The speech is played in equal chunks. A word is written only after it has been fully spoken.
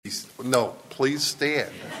No, please stand.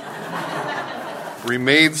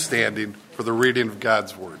 Remain standing for the reading of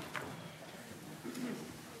God's Word.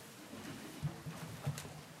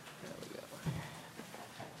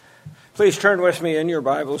 Please turn with me in your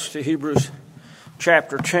Bibles to Hebrews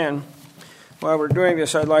chapter 10. While we're doing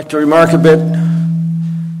this, I'd like to remark a bit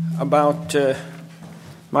about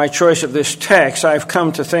my choice of this text. I've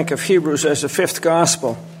come to think of Hebrews as the fifth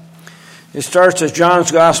gospel. It starts as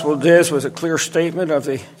John's gospel does with a clear statement of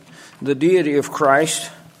the deity of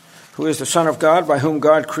Christ, who is the Son of God, by whom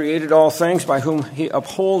God created all things, by whom he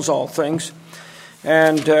upholds all things.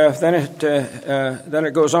 And then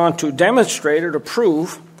it goes on to demonstrate or to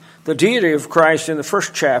prove the deity of Christ in the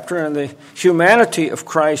first chapter and the humanity of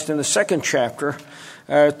Christ in the second chapter,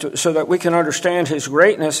 so that we can understand his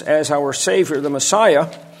greatness as our Savior, the Messiah.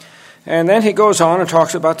 And then he goes on and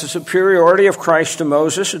talks about the superiority of Christ to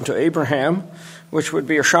Moses and to Abraham, which would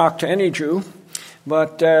be a shock to any Jew,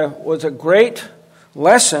 but was a great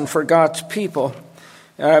lesson for God's people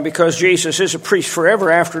because Jesus is a priest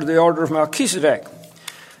forever after the order of Melchizedek.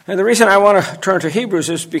 And the reason I want to turn to Hebrews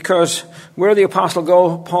is because where the Apostle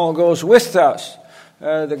Paul goes with us.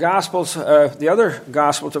 The Gospels, the other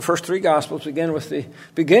Gospels, the first three Gospels begin with the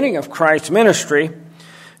beginning of Christ's ministry.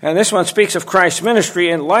 And this one speaks of Christ's ministry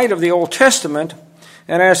in light of the Old Testament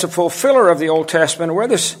and as the fulfiller of the Old Testament. Where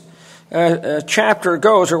this chapter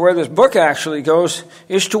goes, or where this book actually goes,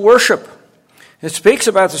 is to worship. It speaks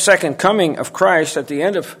about the second coming of Christ at the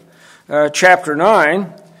end of chapter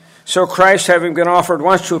 9. So Christ, having been offered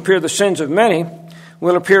once to appear the sins of many,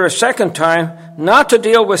 will appear a second time, not to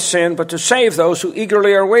deal with sin, but to save those who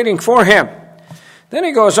eagerly are waiting for him. Then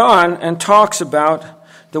he goes on and talks about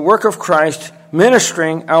the work of Christ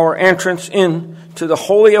ministering our entrance into the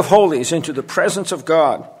Holy of Holies, into the presence of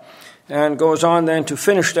God, and goes on then to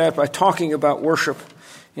finish that by talking about worship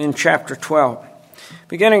in chapter 12.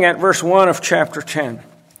 Beginning at verse 1 of chapter 10.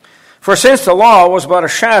 For since the law was but a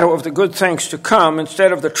shadow of the good things to come,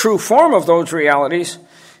 instead of the true form of those realities,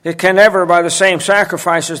 it can never, by the same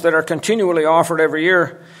sacrifices that are continually offered every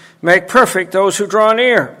year, make perfect those who draw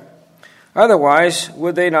near. Otherwise,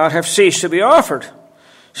 would they not have ceased to be offered,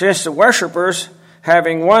 since the worshippers,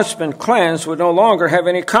 having once been cleansed, would no longer have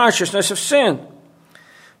any consciousness of sin.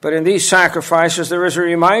 But in these sacrifices there is a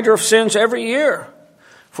reminder of sins every year,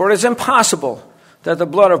 for it is impossible that the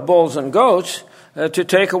blood of bulls and goats to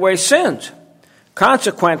take away sins.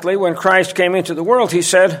 Consequently, when Christ came into the world, he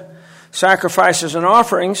said, sacrifices and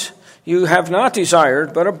offerings you have not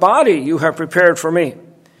desired, but a body you have prepared for me.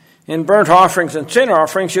 In burnt offerings and sin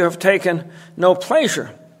offerings you have taken no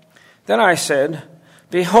pleasure. Then I said,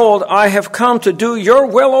 behold, I have come to do your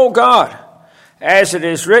will, O God, as it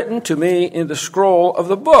is written to me in the scroll of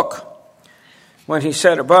the book. When he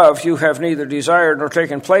said above, you have neither desired nor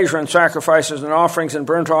taken pleasure in sacrifices and offerings and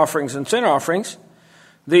burnt offerings and sin offerings,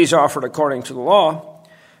 these offered according to the law.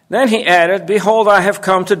 Then he added, behold, I have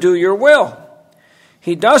come to do your will.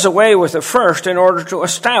 He does away with the first in order to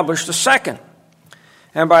establish the second.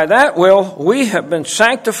 And by that will, we have been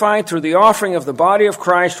sanctified through the offering of the body of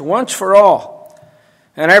Christ once for all.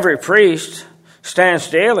 And every priest stands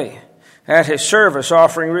daily at his service,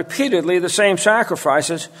 offering repeatedly the same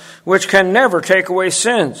sacrifices, which can never take away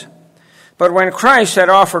sins. But when Christ had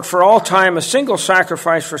offered for all time a single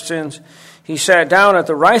sacrifice for sins, he sat down at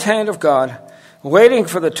the right hand of God, waiting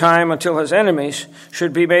for the time until his enemies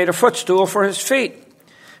should be made a footstool for his feet.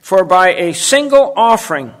 For by a single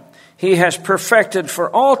offering he has perfected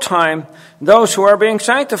for all time those who are being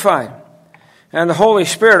sanctified. And the Holy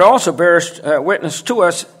Spirit also bears witness to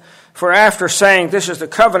us, for after saying, this is the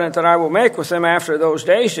covenant that I will make with them after those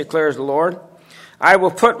days, declares the Lord, I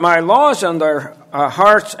will put my laws on their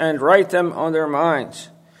hearts and write them on their minds.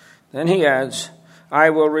 Then he adds, I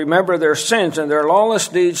will remember their sins and their lawless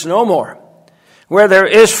deeds no more. Where there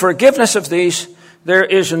is forgiveness of these, there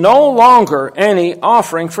is no longer any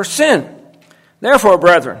offering for sin. Therefore,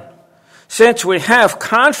 brethren, since we have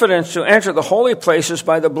confidence to enter the holy places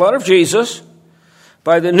by the blood of Jesus,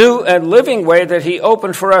 by the new and living way that he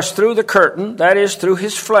opened for us through the curtain, that is, through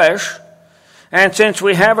his flesh, and since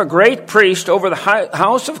we have a great priest over the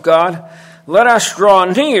house of God, let us draw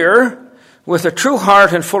near with a true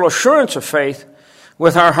heart and full assurance of faith,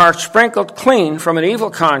 with our hearts sprinkled clean from an evil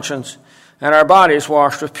conscience, and our bodies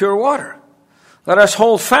washed with pure water. Let us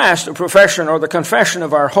hold fast the profession or the confession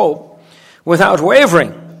of our hope without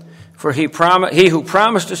wavering, for he who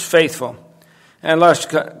promised is faithful. And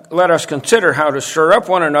let us consider how to stir up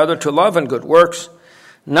one another to love and good works,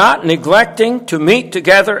 not neglecting to meet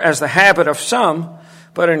together as the habit of some,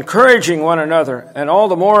 but encouraging one another, and all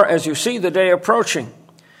the more as you see the day approaching.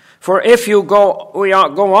 For if we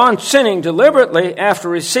go on sinning deliberately after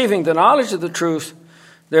receiving the knowledge of the truth,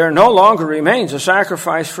 there no longer remains a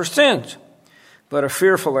sacrifice for sins, but a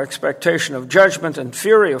fearful expectation of judgment and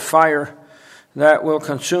fury of fire that will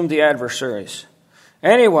consume the adversaries.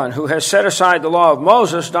 Anyone who has set aside the law of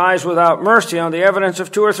Moses dies without mercy on the evidence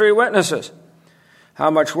of 2 or 3 witnesses.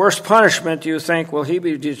 How much worse punishment do you think will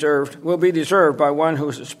be deserved by one who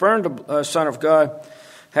has spurned the Son of God,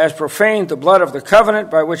 has profaned the blood of the covenant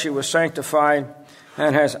by which he was sanctified,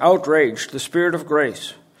 and has outraged the Spirit of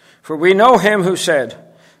grace? For we know him who said,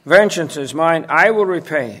 "Vengeance is mine, I will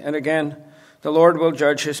repay," and again, "The Lord will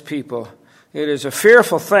judge his people." It is a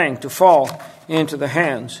fearful thing to fall into the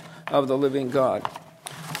hands of the living God.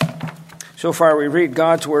 So far we read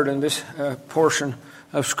God's word in this portion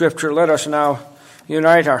of Scripture. Let us now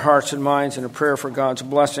unite our hearts and minds in a prayer for God's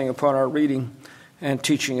blessing upon our reading and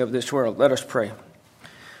teaching of this word. Let us pray.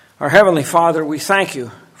 Our Heavenly Father, we thank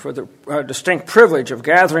you for the distinct privilege of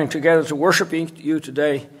gathering together to worship you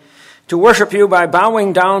today, to worship you by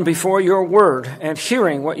bowing down before your word and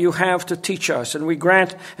hearing what you have to teach us. And we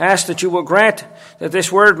ask that you will grant that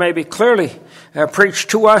this word may be clearly preached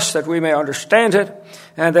to us, that we may understand it,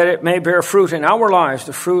 and that it may bear fruit in our lives,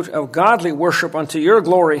 the fruit of godly worship unto your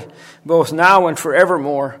glory, both now and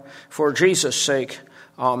forevermore. For Jesus' sake,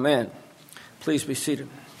 amen. Please be seated.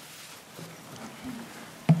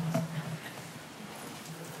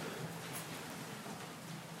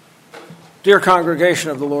 Dear congregation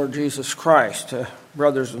of the Lord Jesus Christ,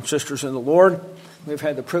 brothers and sisters in the Lord, we've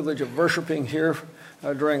had the privilege of worshiping here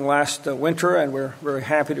during last winter, and we're very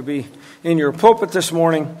happy to be in your pulpit this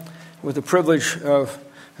morning with the privilege of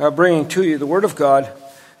bringing to you the Word of God,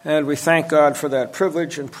 and we thank God for that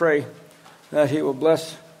privilege and pray that He will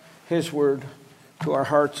bless His Word to our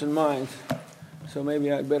hearts and minds. So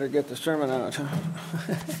maybe I'd better get the sermon out.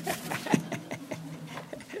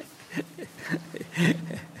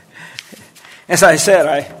 As I said,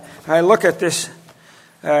 I look at this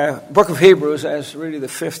book of Hebrews as really the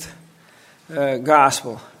fifth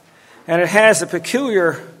gospel. And it has a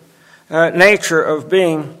peculiar nature of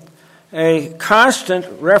being a constant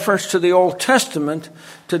reference to the Old Testament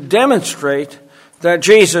to demonstrate that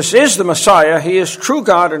Jesus is the Messiah. He is true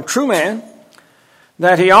God and true man.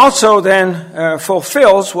 That he also then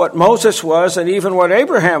fulfills what Moses was and even what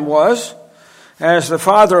Abraham was as the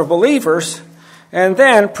father of believers. And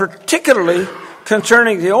then particularly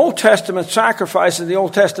concerning the Old Testament sacrifice and the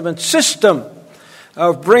Old Testament system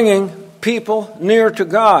of bringing people near to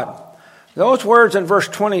God. Those words in verse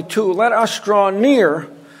 22, let us draw near,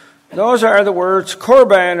 those are the words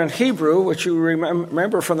korban in Hebrew, which you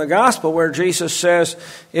remember from the gospel where Jesus says,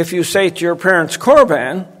 if you say to your parents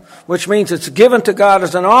korban, which means it's given to God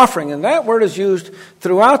as an offering. And that word is used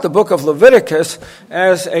throughout the book of Leviticus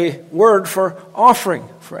as a word for offering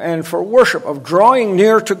and for worship, of drawing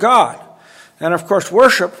near to God. And of course,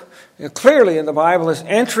 worship, clearly in the Bible, is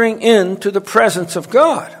entering into the presence of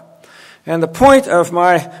God. And the point of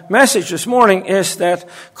my message this morning is that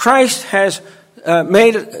Christ has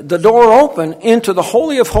made the door open into the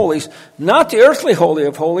Holy of Holies, not the earthly Holy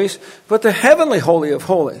of Holies, but the heavenly Holy of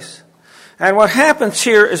Holies. And what happens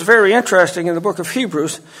here is very interesting in the book of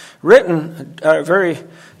Hebrews, written very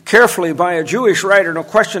carefully by a Jewish writer, no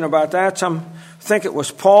question about that. Some think it was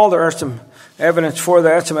Paul. There are some evidence for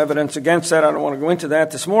that, some evidence against that. I don't want to go into that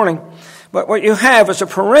this morning. But what you have is a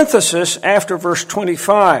parenthesis after verse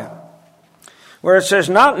 25, where it says,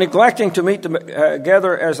 not neglecting to meet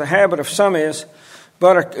together as the habit of some is,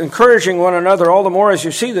 but encouraging one another all the more as you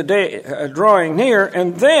see the day drawing near.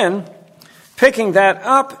 And then picking that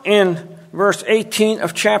up in verse 18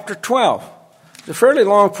 of chapter 12. It's a fairly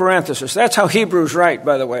long parenthesis. That's how Hebrews write,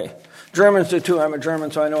 by the way. Germans do too. I'm a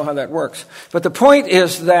German, so I know how that works. But the point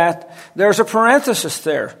is that there's a parenthesis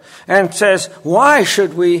there. And it says, why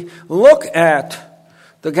should we look at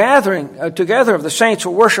the gathering together of the saints for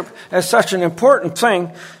worship as such an important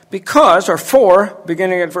thing? Because, or for,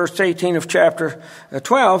 beginning at verse 18 of chapter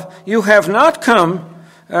 12, you have not come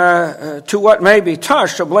to what may be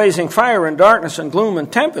touched, a blazing fire and darkness and gloom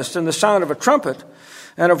and tempest and the sound of a trumpet,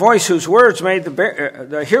 and a voice whose words made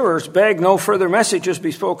the hearers beg no further messages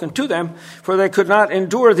be spoken to them, for they could not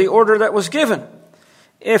endure the order that was given.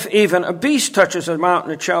 If even a beast touches a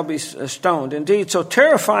mountain, it shall be stoned. Indeed, so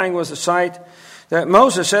terrifying was the sight that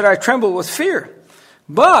Moses said, I tremble with fear.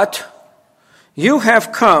 But you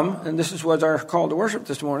have come, and this is what our call to worship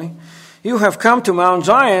this morning, you have come to Mount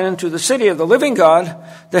Zion and to the city of the living God,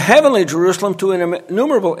 the heavenly Jerusalem, to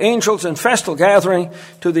innumerable angels in festal gathering,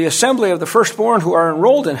 to the assembly of the firstborn who are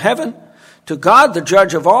enrolled in heaven, to God the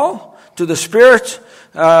judge of all, to the spirits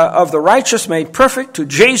of the righteous made perfect, to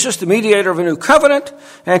Jesus, the mediator of a new covenant,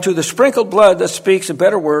 and to the sprinkled blood that speaks a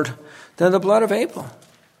better word than the blood of Abel.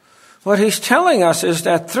 What he's telling us is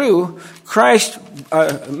that through Christ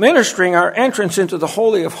ministering our entrance into the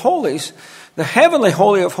Holy of Holies, the heavenly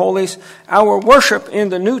Holy of Holies, our worship in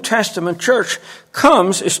the New Testament church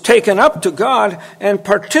is taken up to God and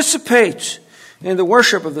participates in the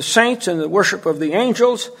worship of the saints and the worship of the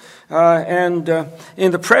angels and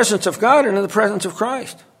in the presence of God and in the presence of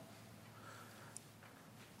Christ.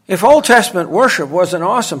 If Old Testament worship was an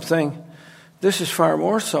awesome thing, this is far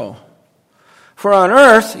more so. For on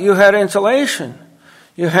earth you had insulation.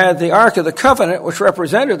 You had the Ark of the Covenant, which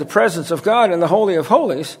represented the presence of God in the Holy of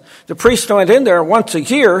Holies. The priest went in there once a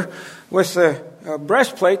year with the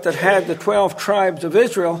breastplate that had the 12 tribes of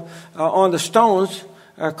Israel on the stones,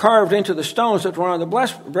 carved into the stones that were on the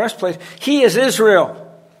breastplate. He is Israel.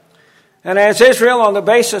 And as Israel, on the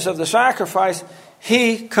basis of the sacrifice,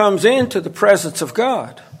 he comes into the presence of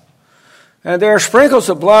God. And there are sprinkles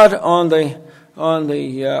of blood on the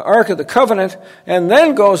Ark of the Covenant, and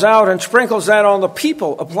then goes out and sprinkles that on the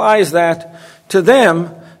people, applies that to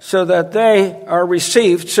them so that they are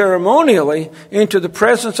received ceremonially into the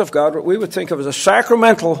presence of God, what we would think of as a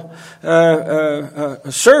sacramental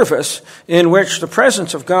service in which the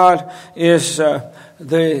presence of God is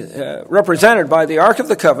represented by the Ark of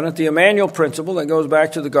the Covenant, the Emmanuel principle that goes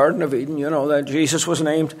back to the Garden of Eden. You know that Jesus was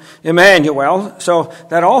named Emmanuel, so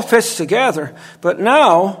that all fits together. But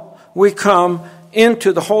now we come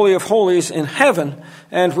into the Holy of Holies in heaven,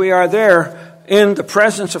 and we are there in the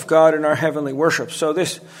presence of God in our heavenly worship. So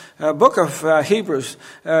this book of Hebrews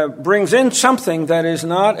brings in something that is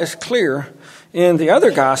not as clear in the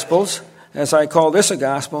other Gospels, as I call this a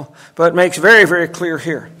Gospel, but makes very, very clear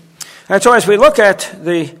here. And so as we look at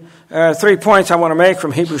the 3 points I want to make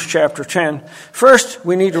from Hebrews chapter 10, first,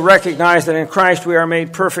 we need to recognize that in Christ we are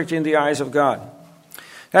made perfect in the eyes of God.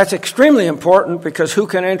 That's extremely important, because who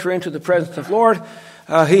can enter into the presence of the Lord?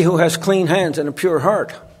 He who has clean hands and a pure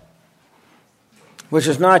heart, which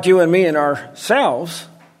is not you and me in ourselves,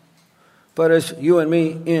 but is you and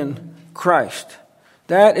me in Christ.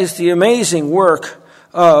 That is the amazing work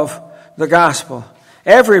of the gospel.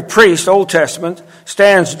 Every priest, Old Testament,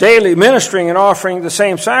 stands daily ministering and offering the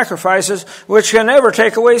same sacrifices, which can never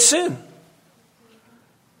take away sin.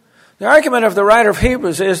 The argument of the writer of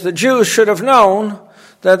Hebrews is the Jews should have known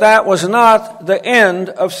that was not the end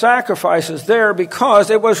of sacrifices there,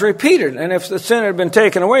 because it was repeated. And if the sin had been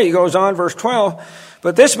taken away, he goes on, verse 12,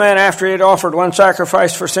 but this man, after he had offered one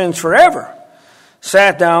sacrifice for sins forever,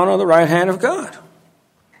 sat down on the right hand of God.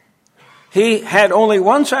 He had only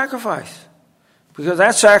one sacrifice, because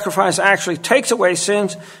that sacrifice actually takes away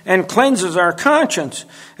sins and cleanses our conscience.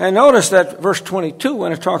 And notice that verse 22,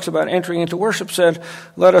 when it talks about entering into worship, said,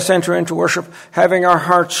 let us enter into worship, having our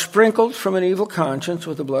hearts sprinkled from an evil conscience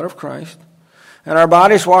with the blood of Christ, and our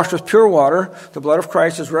bodies washed with pure water. The blood of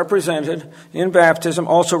Christ is represented in baptism,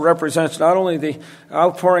 also represents not only the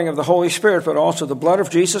outpouring of the Holy Spirit, but also the blood of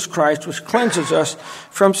Jesus Christ, which cleanses us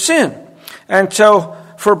from sin. And so,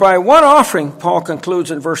 for by one offering, Paul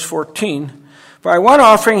concludes in verse 14, by one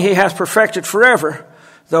offering he has perfected forever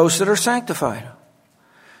those that are sanctified.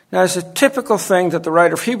 Now, it's a typical thing that the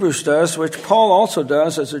writer of Hebrews does, which Paul also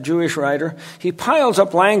does as a Jewish writer. He piles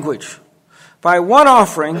up language. By one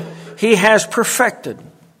offering he has perfected.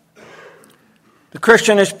 The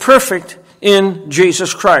Christian is perfect in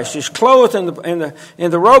Jesus Christ. He's clothed in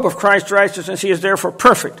the robe of Christ's righteousness. He is therefore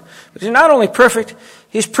perfect. But he's not only perfect,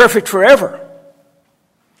 he's perfect forever.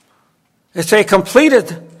 It's a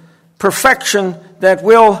completed perfection that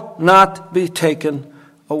will not be taken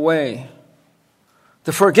away.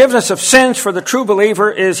 The forgiveness of sins for the true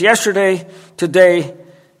believer is yesterday, today,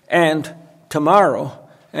 and tomorrow,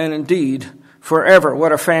 and indeed forever.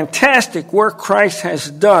 What a fantastic work Christ has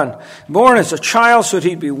done. Born as a child so that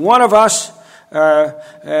he'd be one of us,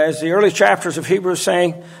 as the early chapters of Hebrews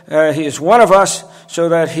saying, he is one of us so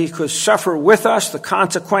that he could suffer with us the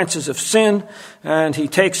consequences of sin, and he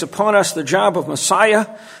takes upon us the job of Messiah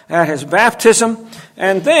at his baptism.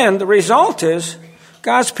 And then the result is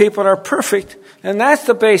God's people are perfect, and that's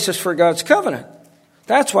the basis for God's covenant.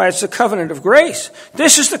 That's why it's the covenant of grace.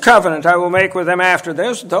 This is the covenant I will make with them after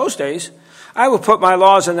those days. I will put my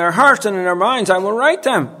laws in their hearts, and in their minds I will write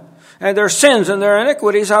them. And their sins and their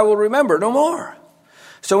iniquities I will remember no more.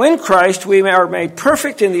 So in Christ we are made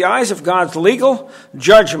perfect in the eyes of God's legal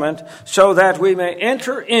judgment, so that we may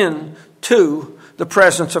enter into the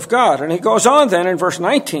presence of God. And he goes on then in verse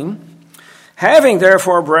 19, having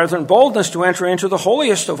therefore, brethren, boldness to enter into the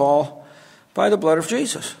holiest of all by the blood of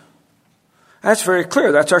Jesus. That's very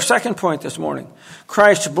clear. That's our second point this morning.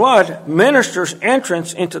 Christ's blood ministers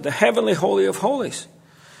entrance into the heavenly holy of holies.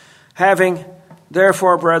 Having,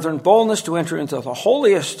 therefore, brethren, boldness to enter into the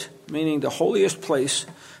holiest, meaning the holiest place,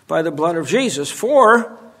 by the blood of Jesus.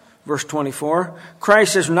 For, verse 24,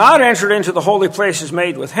 Christ has not entered into the holy places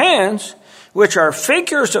made with hands, which are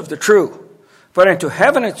figures of the true, but into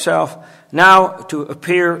heaven itself, now to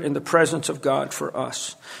appear in the presence of God for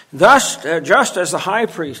us. Thus, just as the high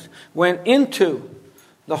priest went into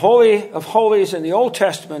the Holy of Holies in the Old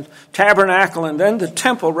Testament tabernacle and then the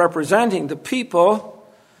temple representing the people,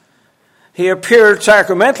 he appeared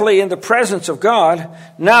sacramentally in the presence of God.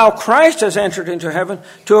 Now Christ has entered into heaven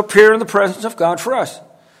to appear in the presence of God for us.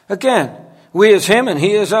 Again, we is him and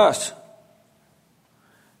he is us.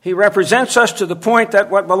 He represents us to the point that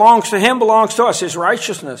what belongs to him belongs to us, his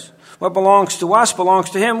righteousness. What belongs to us belongs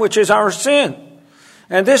to him, which is our sin.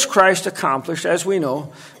 And this Christ accomplished, as we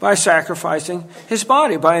know, by sacrificing his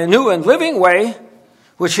body, by a new and living way,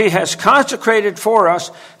 which he has consecrated for us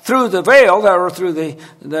through the veil, or through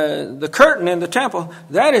the curtain in the temple,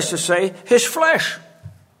 that is to say, his flesh.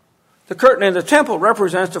 The curtain in the temple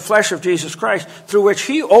represents the flesh of Jesus Christ, through which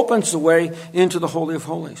he opens the way into the Holy of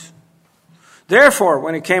Holies. Therefore,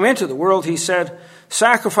 when he came into the world, he said,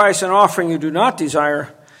 sacrifice and offering you do not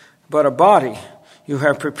desire, but a body you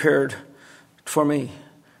have prepared for me.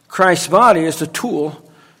 Christ's body is the tool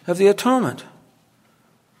of the atonement.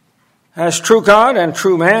 As true God and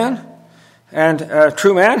true man,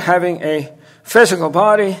 having a physical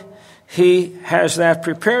body, he has that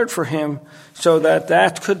prepared for him so that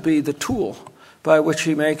that could be the tool by which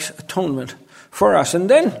he makes atonement for us. And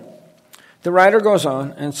then the writer goes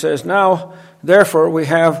on and says, now, therefore, we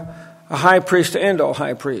have a high priest to end all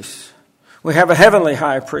high priests. We have a heavenly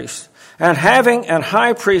high priest. And having an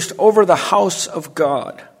high priest over the house of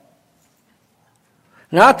God.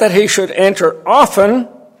 Not that he should enter often,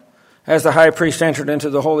 as the high priest entered into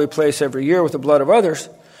the holy place every year with the blood of others,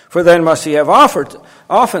 for then must he have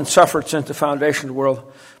often suffered since the foundation of the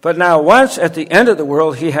world. But now once at the end of the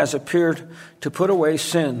world he has appeared to put away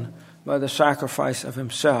sin by the sacrifice of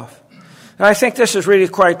himself. And I think this is really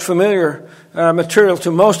quite familiar material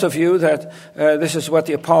to most of you, that this is what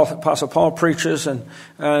the Apostle Paul preaches, and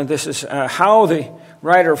this is how the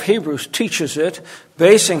writer of Hebrews teaches it,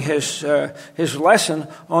 basing his lesson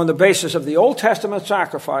on the basis of the Old Testament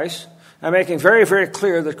sacrifice, and making very, very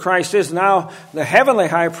clear that Christ is now the heavenly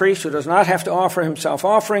high priest who does not have to offer himself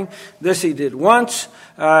offering. This he did once,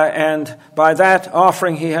 and by that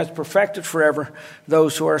offering he has perfected forever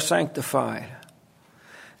those who are sanctified.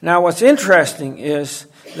 Now, what's interesting is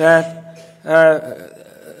that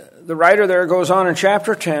the writer there goes on in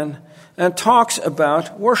chapter 10 and talks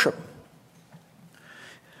about worship.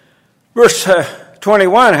 Verse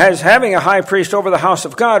 21 has having a high priest over the house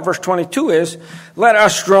of God. Verse 22 is, let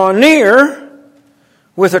us draw near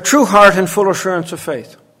with a true heart and full assurance of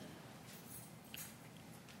faith.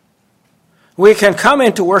 We can come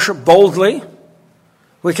into worship boldly.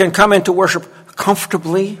 We can come into worship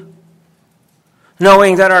comfortably,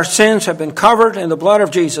 knowing that our sins have been covered in the blood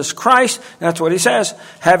of Jesus Christ. That's what he says,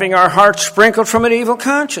 having our hearts sprinkled from an evil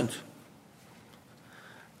conscience.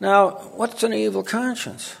 Now, what's an evil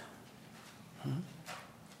conscience?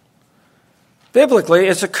 Biblically,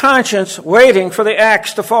 it's a conscience waiting for the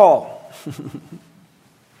axe to fall.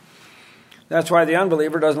 That's why the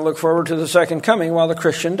unbeliever doesn't look forward to the second coming while the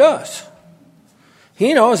Christian does.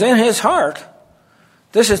 He knows in his heart,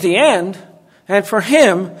 this is the end. And for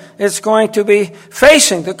him, it's going to be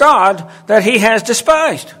facing the God that he has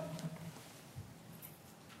despised.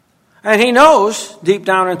 And he knows, deep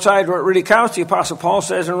down inside where it really counts, the Apostle Paul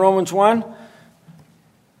says in Romans 1,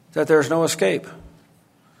 that there's no escape.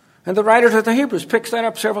 And the writer to the Hebrews picks that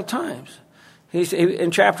up several times.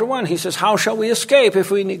 In chapter 1, he says, how shall we escape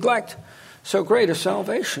if we neglect so great a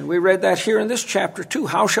salvation? We read that here in this chapter 2.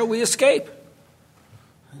 How shall we escape?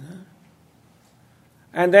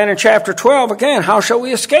 And then in chapter 12, again, how shall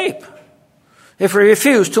we escape if we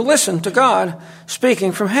refuse to listen to God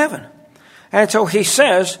speaking from heaven? And so he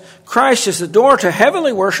says, Christ is the door to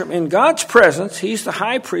heavenly worship in God's presence. He's the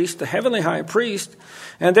high priest, the heavenly high priest.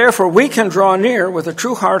 And therefore we can draw near with a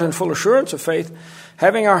true heart and full assurance of faith,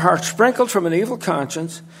 having our hearts sprinkled from an evil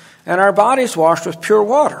conscience and our bodies washed with pure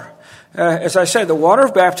water. As I said, the water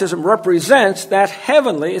of baptism represents that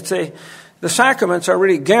heavenly. The sacraments are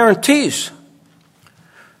really guarantees.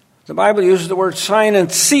 The Bible uses the word sign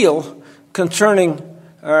and seal concerning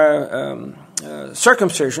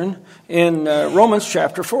circumcision in Romans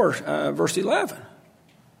chapter 4, verse 11.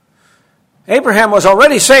 Abraham was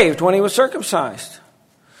already saved when he was circumcised.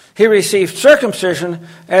 He received circumcision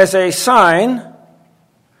as a sign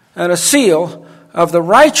and a seal of the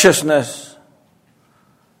righteousness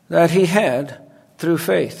that he had through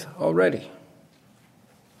faith already.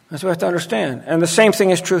 That's what we have to understand. And the same thing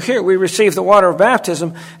is true here. We receive the water of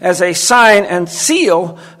baptism as a sign and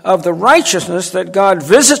seal of the righteousness that God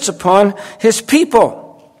visits upon his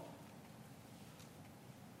people.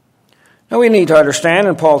 Now we need to understand,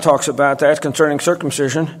 and Paul talks about that concerning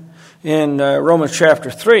circumcision in Romans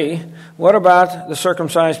chapter 3. What about the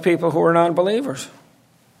circumcised people who are non-believers?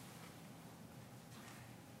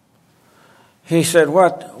 He said,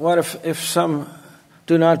 what if some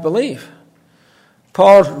do not believe?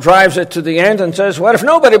 Paul drives it to the end and says, what if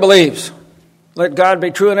nobody believes? Let God be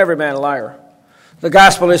true and every man a liar. The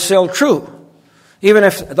gospel is still true. Even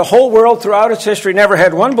if the whole world throughout its history never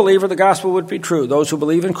had one believer, the gospel would be true. Those who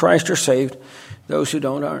believe in Christ are saved. Those who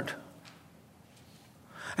don't aren't.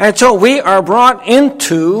 And so we are brought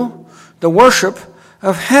into the worship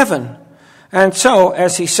of heaven. And so,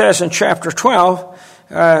 as he says in chapter 12,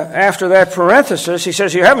 after that parenthesis, he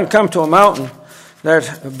says, you haven't come to a mountain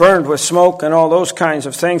that burned with smoke and all those kinds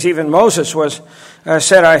of things. Even Moses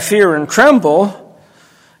said, I fear and tremble.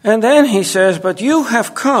 And then he says, but you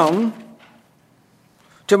have come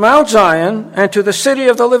to Mount Zion and to the city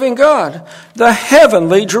of the living God, the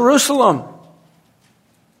heavenly Jerusalem.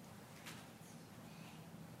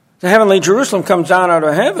 The heavenly Jerusalem comes down out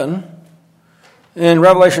of heaven in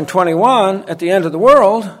Revelation 21 at the end of the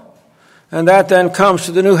world. And that then comes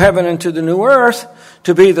to the new heaven and to the new earth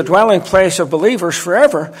to be the dwelling place of believers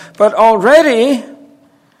forever. But already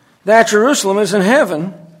that Jerusalem is in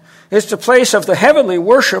heaven. It's the place of the heavenly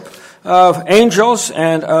worship of angels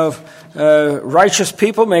and of righteous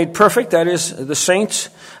people made perfect. That is, the saints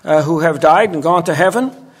who have died and gone to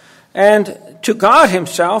heaven. And to God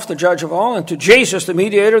himself, the judge of all, and to Jesus, the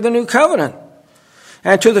mediator of the new covenant.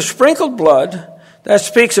 And to the sprinkled blood that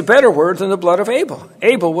speaks a better word than the blood of Abel.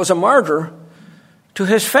 Abel was a martyr to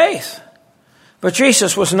his faith. But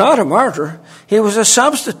Jesus was not a martyr. He was a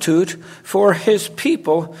substitute for his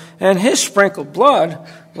people. And his sprinkled blood,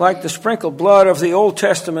 like the sprinkled blood of the Old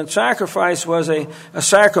Testament sacrifice, was a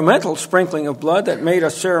sacramental sprinkling of blood that made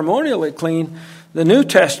us ceremonially clean. The New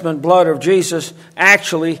Testament blood of Jesus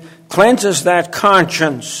actually cleanses that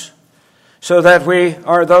conscience so that we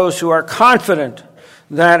are those who are confident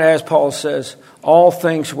that, as Paul says, all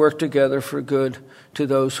things work together for good to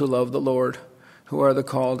those who love the Lord, who are the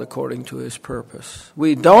called according to his purpose.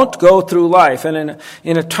 We don't go through life and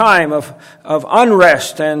in a time of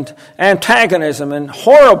unrest and antagonism and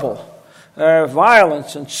horrible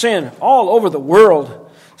violence and sin all over the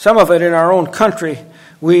world, some of it in our own country,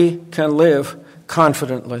 we can live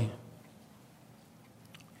confidently.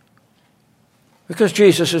 Because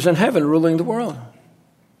Jesus is in heaven ruling the world.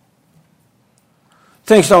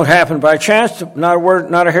 Things don't happen by chance. Not a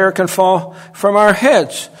word, not a hair can fall from our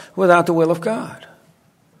heads without the will of God.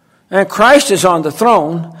 And Christ is on the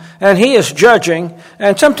throne, and he is judging,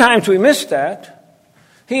 and sometimes we miss that.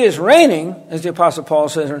 He is reigning, as the Apostle Paul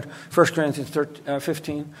says in 1 Corinthians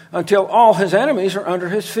 15, until all his enemies are under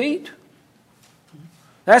his feet.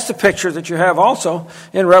 That's the picture that you have also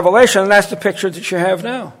in Revelation, and that's the picture that you have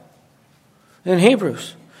now in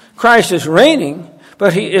Hebrews. Christ is reigning,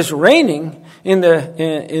 but he is reigning on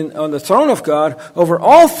the throne of God over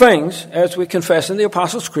all things, as we confess in the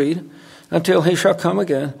Apostles' Creed, until he shall come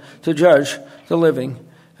again to judge the living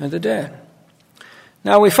and the dead.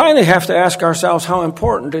 Now we finally have to ask ourselves, how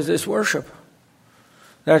important is this worship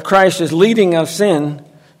that Christ is leading us in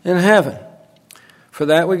heaven? For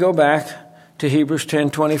that we go back to Hebrews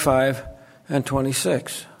 10:25 and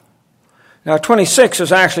 26. Now 26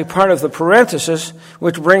 is actually part of the parenthesis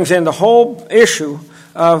which brings in the whole issue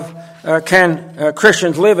of can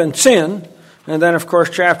Christians live in sin? And then, of course,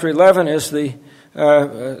 chapter 11 is the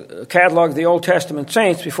catalog of the Old Testament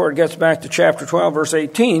saints before it gets back to chapter 12, verse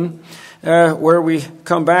 18, where we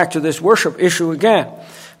come back to this worship issue again.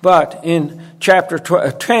 But in chapter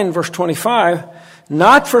 10, verse 25,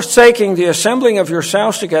 not forsaking the assembling of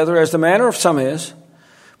yourselves together as the manner of some is,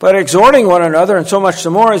 but exhorting one another, and so much the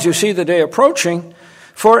more as you see the day approaching.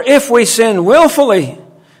 For if we sin willfully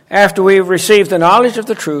after we have received the knowledge of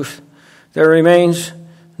the truth, there remains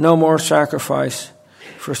no more sacrifice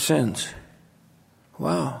for sins.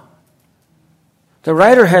 Wow. The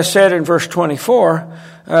writer has said in verse 24,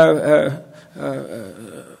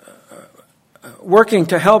 working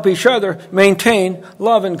to help each other maintain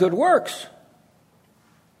love and good works.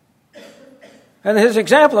 And his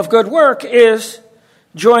example of good work is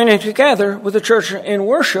joining together with the church in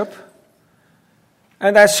worship.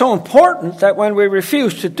 And that's so important that when we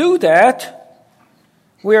refuse to do that,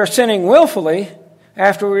 we are sinning willfully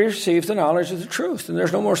after we receive the knowledge of the truth. And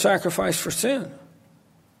there's no more sacrifice for sin.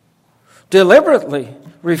 deliberately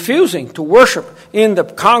refusing to worship in the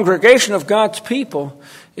congregation of God's people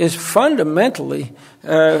is fundamentally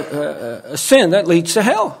a sin that leads to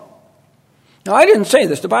hell. Now, I didn't say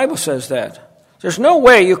this. The Bible says that. There's no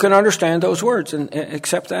way you can understand those words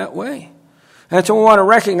except that way. And so we want to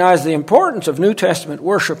recognize the importance of New Testament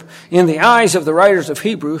worship in the eyes of the writers of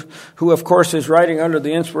Hebrews, who, of course, is writing under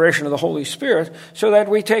the inspiration of the Holy Spirit, so that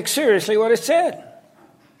we take seriously what it said.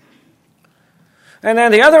 And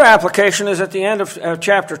then the other application is at the end of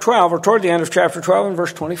chapter 12, or toward the end of chapter 12 in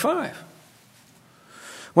verse 25.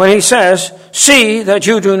 When he says, "See that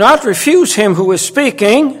you do not refuse him who is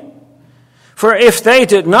speaking, for if they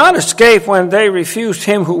did not escape when they refused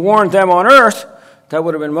him who warned them on earth," that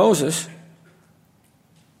would have been Moses,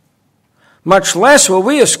 "much less will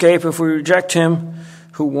we escape if we reject him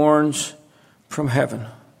who warns from heaven."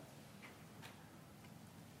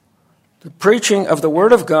 The preaching of the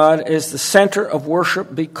Word of God is the center of worship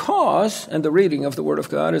and the reading of the Word of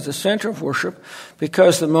God is the center of worship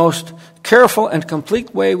because the most careful and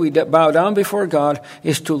complete way we bow down before God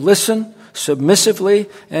is to listen submissively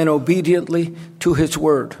and obediently to His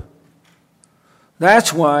Word.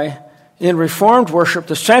 That's why in Reformed worship,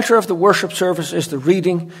 the center of the worship service is the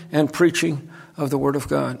reading and preaching of the Word of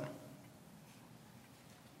God.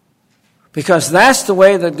 Because that's the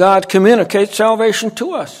way that God communicates salvation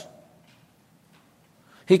to us.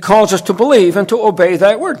 He calls us to believe and to obey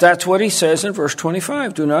that word. That's what he says in verse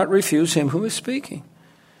 25. Do not refuse him who is speaking,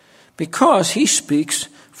 because he speaks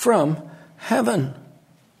from heaven.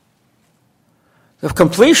 The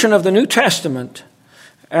completion of the New Testament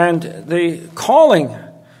and the calling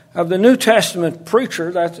of the New Testament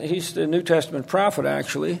preacher, he's the New Testament prophet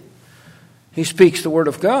actually, he speaks the word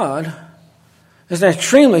of God, is an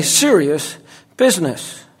extremely serious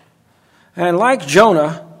business. And like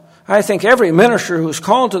Jonah, I think every minister who's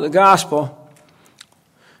called to the gospel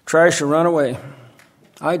tries to run away.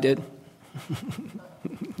 I did.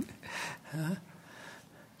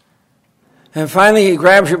 And finally he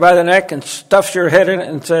grabs you by the neck and stuffs your head in it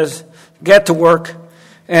and says, "Get to work."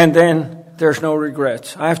 And then there's no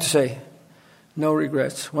regrets. I have to say, no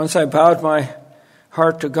regrets. Once I bowed my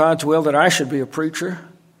heart to God's will that I should be a preacher.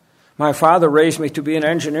 My father raised me to be an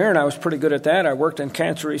engineer, and I was pretty good at that. I worked in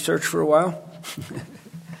cancer research for a while.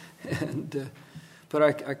 But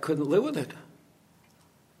I couldn't live with it.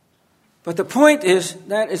 But the point is,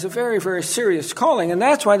 that is a very, very serious calling, and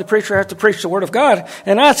that's why the preacher has to preach the Word of God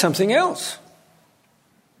and not something else.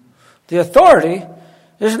 The authority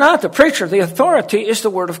is not the preacher. The authority is the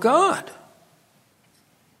Word of God.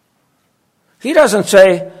 He doesn't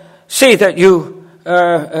say, "See that you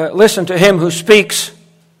listen to him who speaks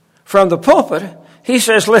from the pulpit." He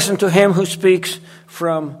says, "Listen to him who speaks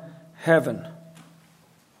from heaven."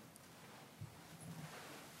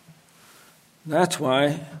 That's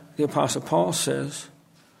why the Apostle Paul says,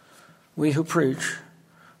 "We who preach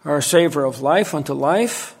are a savor of life unto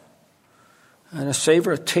life, and a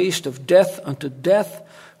savor, a taste of death unto death.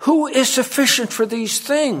 Who is sufficient for these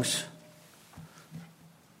things?"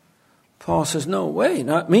 Paul says, "No way,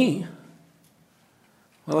 not me."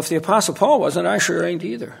 Well, if the Apostle Paul wasn't, I sure ain't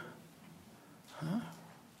either.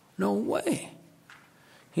 No way.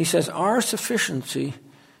 He says, our sufficiency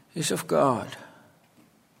is of God.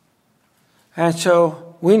 And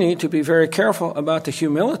so we need to be very careful about the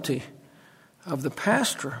humility of the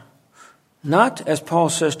pastor. Not, as Paul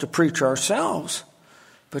says, to preach ourselves,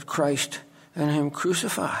 but Christ and him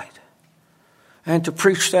crucified. And to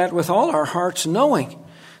preach that with all our hearts, knowing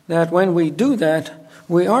that when we do that,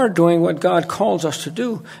 we are doing what God calls us to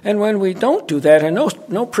do. And when we don't do that, and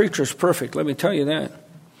no preacher is perfect, let me tell you that.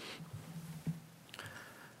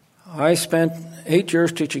 I spent 8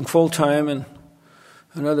 years teaching full-time and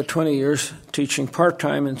another 20 years teaching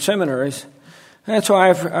part-time in seminaries. And so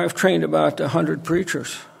I've trained about 100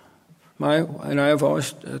 preachers. And I have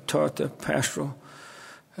always taught the pastoral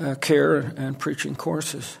care and preaching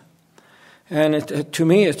courses. And to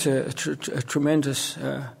me, it's a tremendous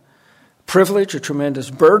privilege, a tremendous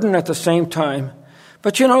burden at the same time.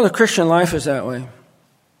 But you know, the Christian life is that way.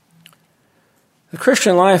 The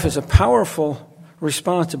Christian life is a powerful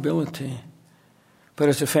responsibility, but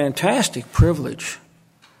it's a fantastic privilege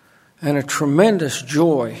and a tremendous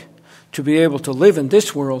joy to be able to live in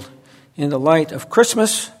this world in the light of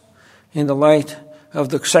Christmas, in the light of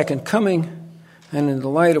the second coming, and in the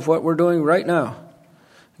light of what we're doing right now,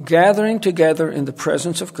 gathering together in the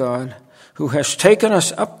presence of God, who has taken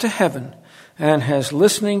us up to heaven and has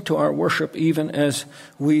listening to our worship even as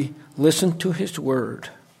we listen to his word.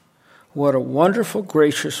 What a wonderful,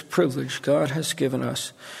 gracious privilege God has given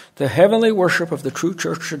us. The heavenly worship of the true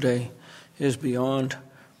church today is beyond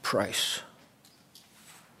price.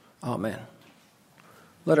 Amen.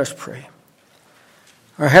 Let us pray.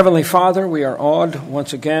 Our Heavenly Father, we are awed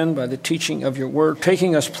once again by the teaching of your word,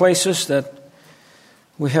 taking us places that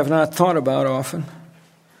we have not thought about often,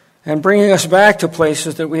 and bringing us back to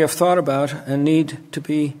places that we have thought about and need to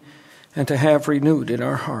be and to have renewed in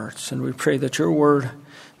our hearts. And we pray that your word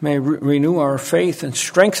may renew our faith and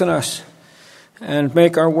strengthen us and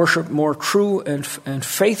make our worship more true and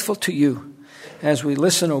faithful to you as we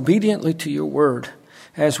listen obediently to your word,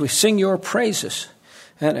 as we sing your praises,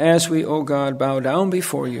 and as we, O God, bow down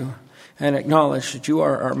before you and acknowledge that you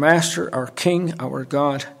are our Master, our King, our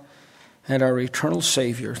God, and our eternal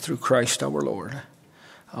Savior through Christ our Lord.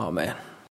 Amen.